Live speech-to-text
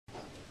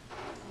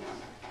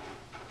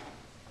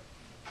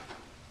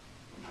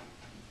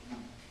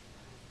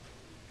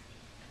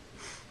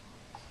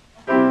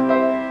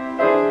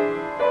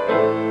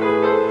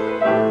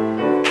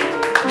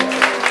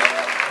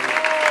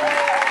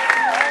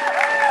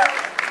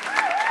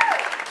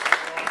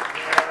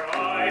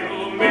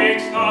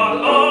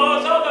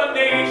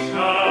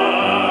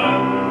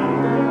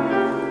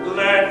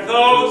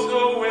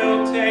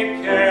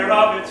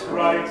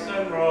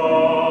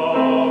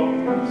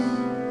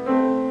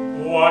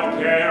What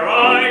care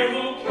I,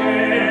 who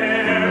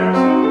cares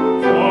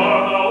for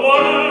the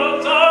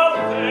world's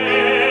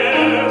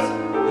affairs,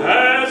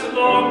 as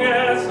long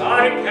as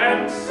I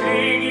can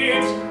sing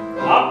its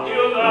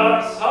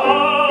popular songs?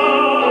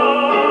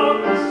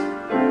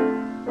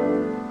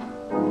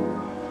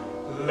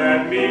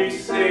 Let me